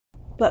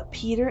But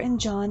Peter and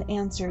John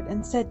answered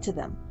and said to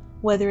them,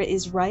 Whether it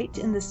is right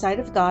in the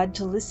sight of God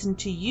to listen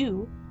to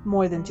you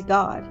more than to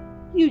God,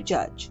 you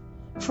judge.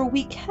 For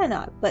we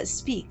cannot but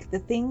speak the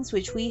things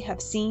which we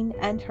have seen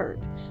and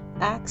heard.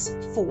 Acts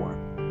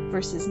 4,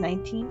 verses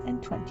 19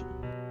 and 20.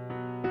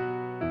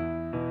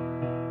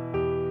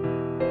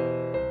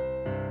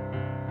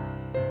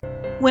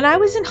 When I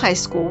was in high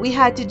school, we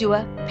had to do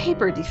a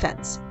paper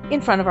defense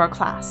in front of our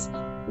class.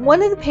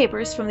 One of the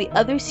papers from the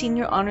other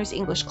senior honors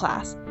English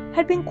class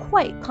had been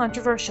quite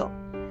controversial.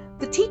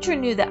 The teacher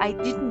knew that I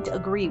didn't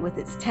agree with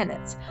its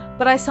tenets,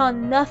 but I saw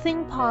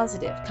nothing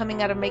positive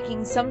coming out of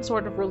making some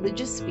sort of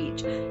religious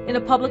speech in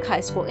a public high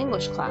school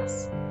English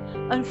class.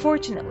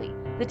 Unfortunately,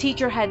 the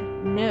teacher had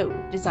no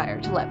desire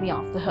to let me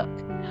off the hook.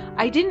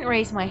 I didn't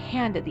raise my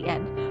hand at the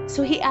end,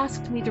 so he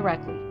asked me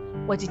directly,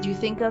 What did you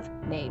think of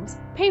Name's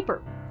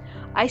paper?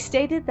 I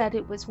stated that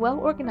it was well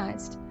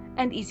organized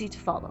and easy to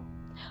follow.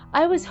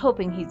 I was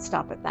hoping he'd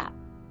stop at that.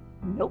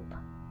 Nope.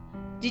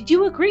 Did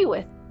you agree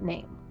with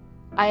Name?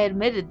 I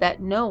admitted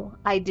that no,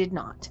 I did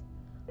not.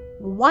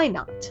 Why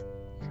not?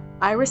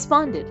 I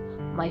responded,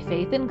 My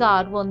faith in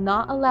God will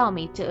not allow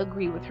me to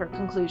agree with her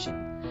conclusion.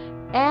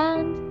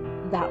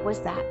 And that was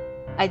that.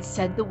 I'd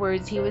said the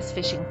words he was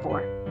fishing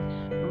for.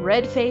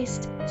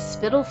 Red-faced,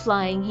 spittle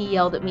flying, he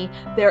yelled at me,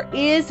 There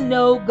is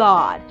no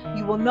God.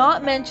 You will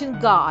not mention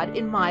God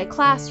in my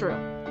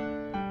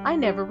classroom. I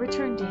never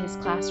returned to his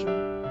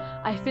classroom.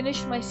 I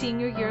finished my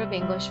senior year of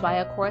English by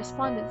a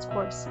correspondence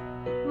course,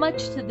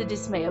 much to the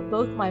dismay of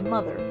both my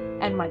mother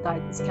and my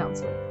guidance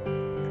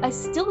counselor. I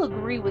still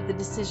agree with the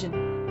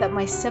decision that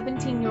my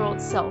 17-year-old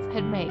self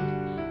had made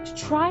to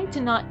try to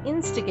not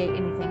instigate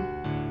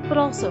anything, but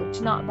also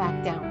to not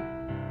back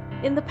down.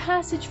 In the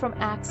passage from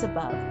Acts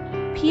above,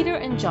 Peter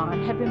and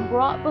John had been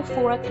brought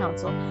before a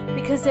council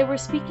because they were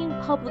speaking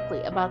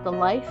publicly about the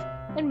life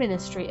and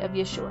ministry of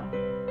Yeshua.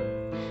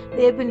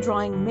 They had been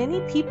drawing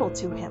many people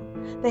to him.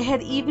 They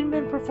had even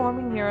been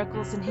performing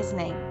miracles in his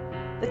name.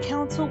 The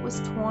council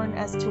was torn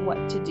as to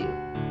what to do.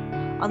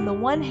 On the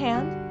one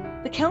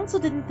hand, the council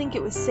didn't think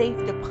it was safe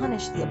to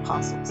punish the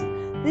apostles.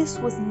 This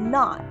was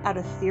not out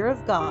of fear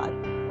of God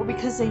or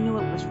because they knew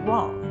it was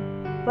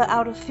wrong, but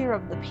out of fear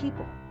of the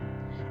people.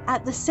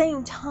 At the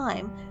same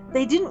time,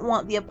 they didn't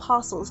want the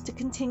apostles to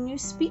continue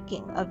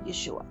speaking of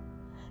Yeshua.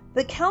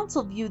 The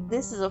council viewed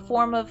this as a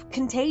form of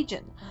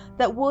contagion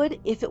that would,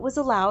 if it was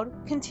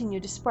allowed, continue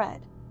to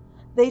spread.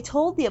 They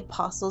told the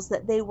apostles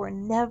that they were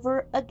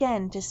never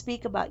again to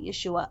speak about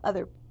Yeshua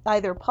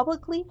either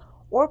publicly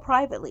or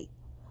privately.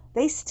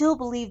 They still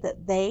believed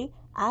that they,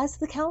 as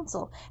the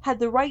council, had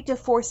the right to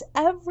force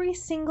every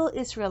single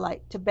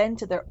Israelite to bend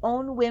to their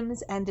own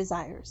whims and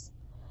desires.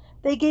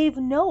 They gave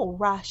no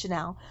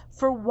rationale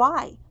for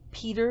why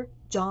Peter,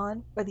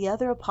 John, or the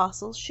other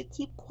apostles should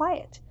keep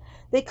quiet.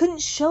 They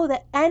couldn't show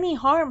that any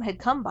harm had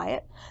come by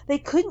it. They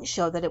couldn't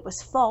show that it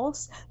was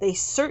false. They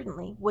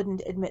certainly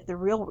wouldn't admit the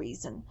real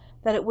reason,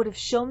 that it would have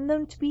shown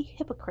them to be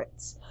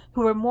hypocrites,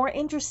 who were more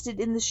interested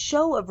in the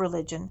show of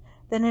religion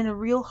than in a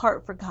real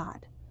heart for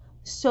God.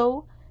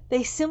 So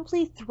they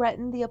simply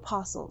threatened the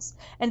apostles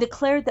and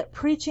declared that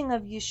preaching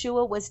of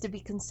Yeshua was to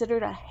be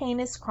considered a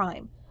heinous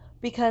crime,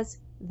 because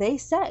they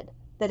said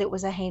that it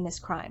was a heinous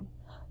crime.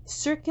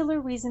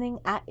 Circular reasoning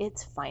at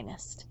its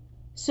finest.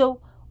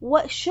 So,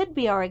 what should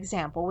be our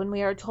example when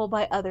we are told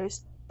by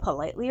others,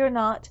 politely or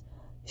not,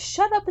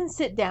 shut up and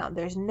sit down,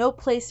 there's no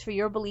place for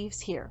your beliefs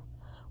here,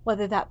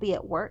 whether that be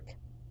at work,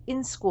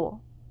 in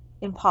school,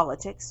 in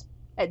politics,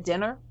 at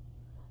dinner?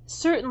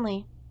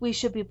 Certainly, we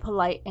should be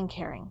polite and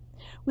caring.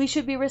 We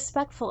should be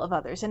respectful of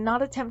others and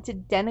not attempt to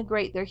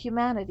denigrate their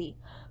humanity,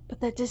 but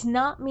that does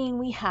not mean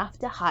we have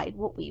to hide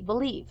what we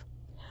believe.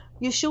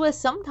 Yeshua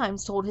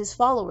sometimes told his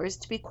followers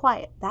to be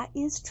quiet. That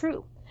is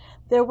true.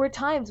 There were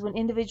times when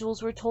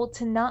individuals were told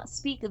to not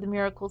speak of the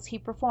miracles he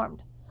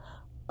performed.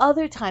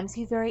 Other times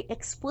he very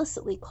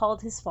explicitly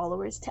called his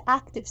followers to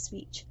active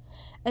speech,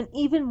 and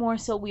even more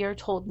so we are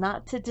told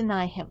not to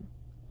deny him.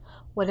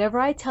 Whatever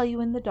I tell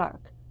you in the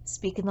dark,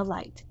 speak in the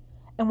light,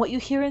 and what you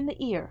hear in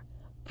the ear,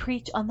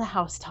 preach on the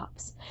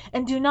housetops.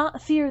 And do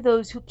not fear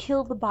those who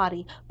kill the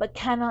body, but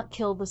cannot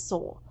kill the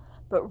soul,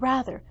 but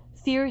rather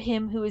fear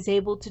him who is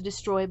able to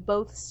destroy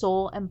both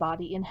soul and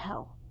body in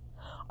hell.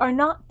 Are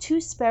not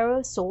 2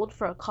 sparrows sold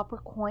for a copper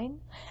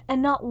coin?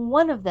 And not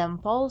one of them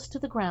falls to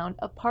the ground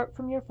apart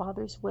from your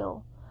Father's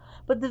will.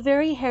 But the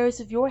very hairs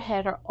of your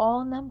head are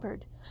all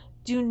numbered.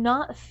 Do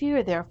not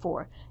fear,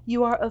 therefore,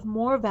 you are of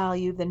more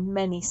value than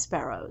many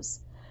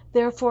sparrows.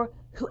 Therefore,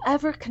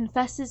 whoever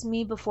confesses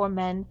me before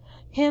men,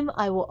 him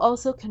I will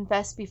also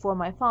confess before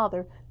my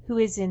Father who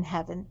is in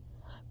heaven.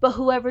 But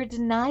whoever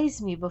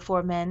denies me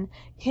before men,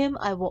 him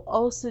I will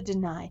also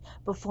deny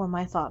before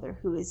my Father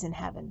who is in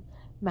heaven.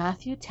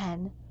 Matthew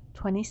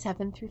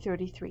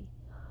 10:27-33.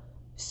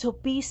 So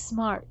be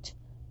smart,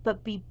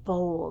 but be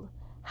bold.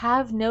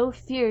 Have no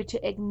fear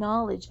to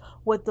acknowledge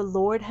what the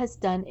Lord has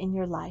done in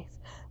your life.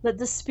 Let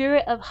the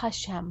Spirit of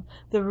Hashem,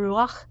 the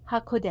Ruach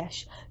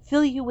HaKodesh,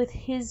 fill you with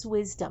His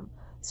wisdom,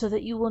 so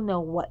that you will know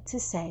what to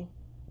say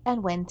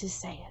and when to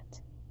say it.